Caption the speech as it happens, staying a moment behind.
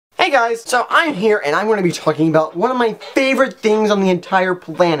Hey guys, so I'm here and I'm going to be talking about one of my favorite things on the entire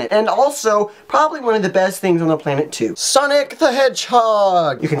planet, and also probably one of the best things on the planet too. Sonic the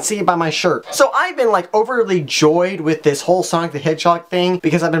Hedgehog! You can see it by my shirt. So I've been like overly joyed with this whole Sonic the Hedgehog thing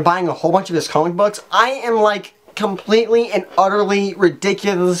because I've been buying a whole bunch of his comic books. I am like completely and utterly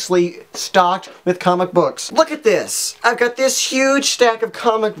ridiculously stocked with comic books. Look at this. I've got this huge stack of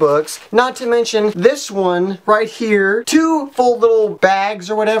comic books, not to mention this one right here, 2 full little bags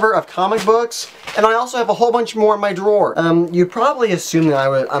or whatever of comic books, and I also have a whole bunch more in my drawer. You'd probably assume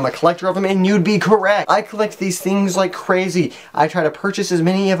that I'm a collector of them, and you'd be correct. I collect these things like crazy. I try to purchase as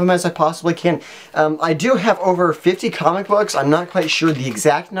many of them as I possibly can. I do have over 50 comic books. I'm not quite sure the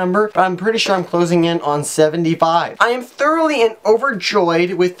exact number, but I'm pretty sure I'm closing in on 75. I am thoroughly and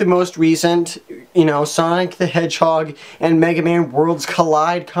overjoyed with the most recent, Sonic the Hedgehog and Mega Man Worlds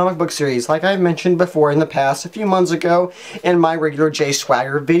Collide comic book series, like I've mentioned before in the past a few months ago in my regular J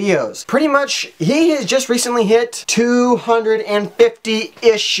Swagger videos. Pretty much, he has just recently hit 250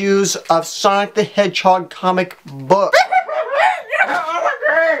 issues of Sonic the Hedgehog comic book.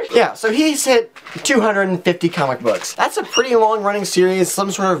 Yeah, so he's hit 250 comic books. That's a pretty long-running series, some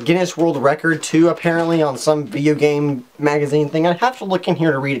sort of Guinness World Record too, apparently, on some video game magazine thing. I'd have to look in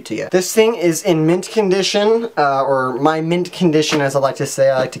here to read it to you. This thing is in mint condition, or my mint condition as I like to say.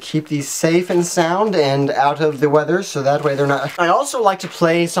 I like to keep these safe and sound and out of the weather, so that way they're not... I also like to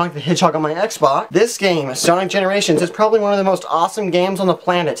play Sonic the Hedgehog on my Xbox. This game, Sonic Generations, is probably one of the most awesome games on the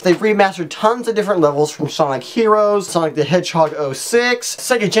planet. They've remastered tons of different levels from Sonic Heroes, Sonic the Hedgehog 06,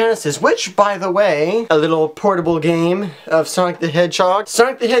 Sega Genesis, which, by the way, a little portable game of Sonic the Hedgehog.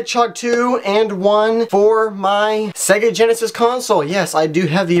 Sonic the Hedgehog 2 and 1 for my Sega Genesis console. Yes, I do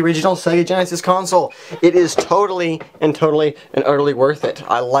have the original Sega Genesis console. It is totally and utterly worth it.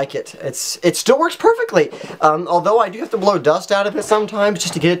 I like it. It still works perfectly. Although I do have to blow dust out of it sometimes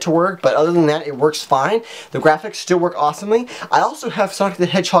just to get it to work, but other than that, it works fine. The graphics still work awesomely. I also have Sonic the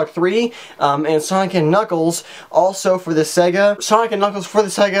Hedgehog 3 and Sonic and Knuckles also for the Sega. Sonic and Knuckles for the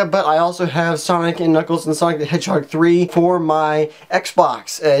Sega, but I also have Sonic and Knuckles and Sonic the Hedgehog 3 for my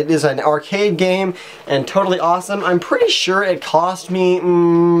Xbox. It is an arcade game and totally awesome. I'm pretty sure it cost me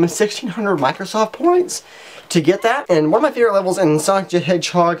 1,600 Microsoft points to get that. And one of my favorite levels in Sonic the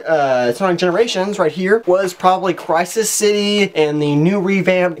Hedgehog Sonic Generations right here was probably Crisis City and the new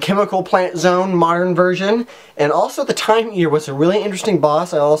revamped Chemical Plant Zone modern version. And also the Time Eater was a really interesting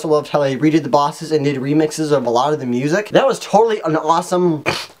boss. I also loved how they redid the bosses and did remixes of a lot of the music. That was totally an awesome...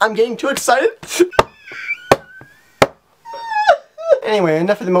 I'm getting too excited. Anyway,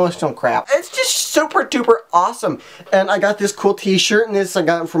 enough of the emotional crap. It's just super duper awesome. And I got this cool t-shirt, and this I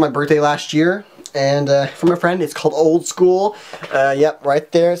got for my birthday last year. And from a friend, it's called Old School. Yep,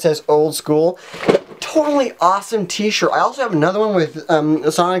 right there it says Old School. Totally awesome t-shirt. I also have another one with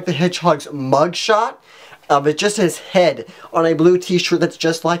Sonic the Hedgehog's mugshot of it, just his head on a blue t-shirt that's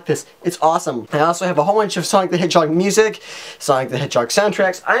just like this. It's awesome. I also have a whole bunch of Sonic the Hedgehog music, Sonic the Hedgehog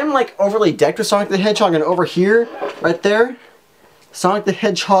soundtracks. I am like overly decked with Sonic the Hedgehog, and over here, right there, Sonic the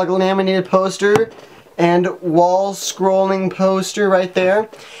Hedgehog laminated poster and wall scrolling poster right there.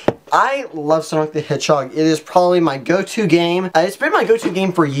 I love Sonic the Hedgehog. It is probably my go-to game. It's been my go-to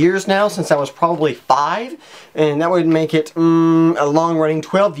game for years now, since I was probably 5, and that would make it a long-running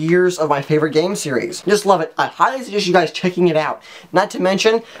 12 years of my favorite game series. Just love it. I highly suggest you guys checking it out. Not to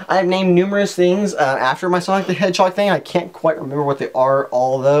mention, I have named numerous things after my Sonic the Hedgehog thing. I can't quite remember what they are,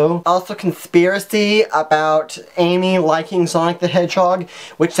 although. Also, conspiracy about Amy liking Sonic the Hedgehog,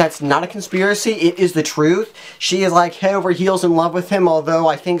 which that's not a conspiracy. It is the truth. She is like head over heels in love with him, although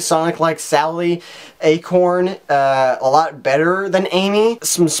I think Sonic likes Sally Acorn a lot better than Amy.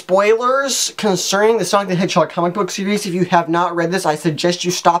 Some spoilers concerning the Sonic the Hedgehog comic book series. If you have not read this, I suggest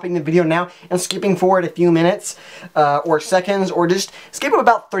you stopping the video now and skipping forward a few minutes or seconds, or just skip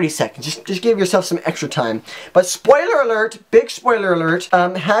about 30 seconds. Just give yourself some extra time. But spoiler alert, big spoiler alert,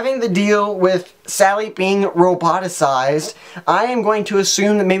 having the deal with Sally being roboticized, I am going to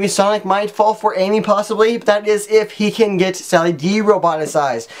assume that maybe Sonic might fall for Amy possibly, but that is if he can get Sally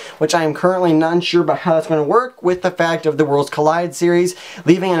de-roboticized, which I am currently not unsure about how that's going to work with the fact of the Worlds Collide series,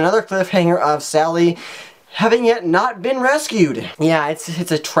 leaving another cliffhanger of Sally having yet not been rescued. Yeah, it's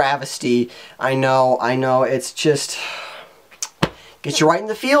a travesty. I know, it's just... gets you right in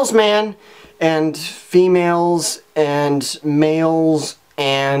the feels, man. And females and males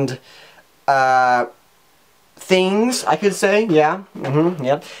and things, I could say. Yeah,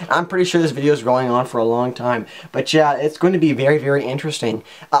 yep. I'm pretty sure this video is going on for a long time. But yeah, it's going to be very, very interesting.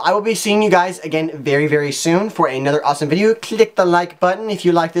 I will be seeing you guys again very, very soon for another awesome video. Click the like button if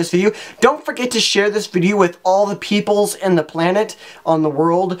you like this video. Don't forget to share this video with all the peoples in the planet on the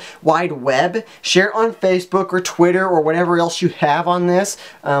World Wide Web. Share it on Facebook or Twitter or whatever else you have on this.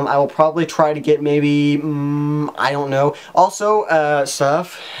 I will probably try to get maybe, I don't know. Also,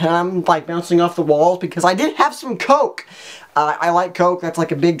 stuff. I'm like bouncing off the walls because I did have some Coke. I like Coke. That's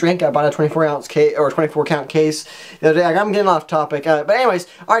like a big drink. I bought a 24-ounce case or 24-count case the other day. I'm getting off topic. But anyways,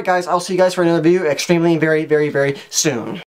 alright guys, I'll see you guys for another video extremely very, very, very soon.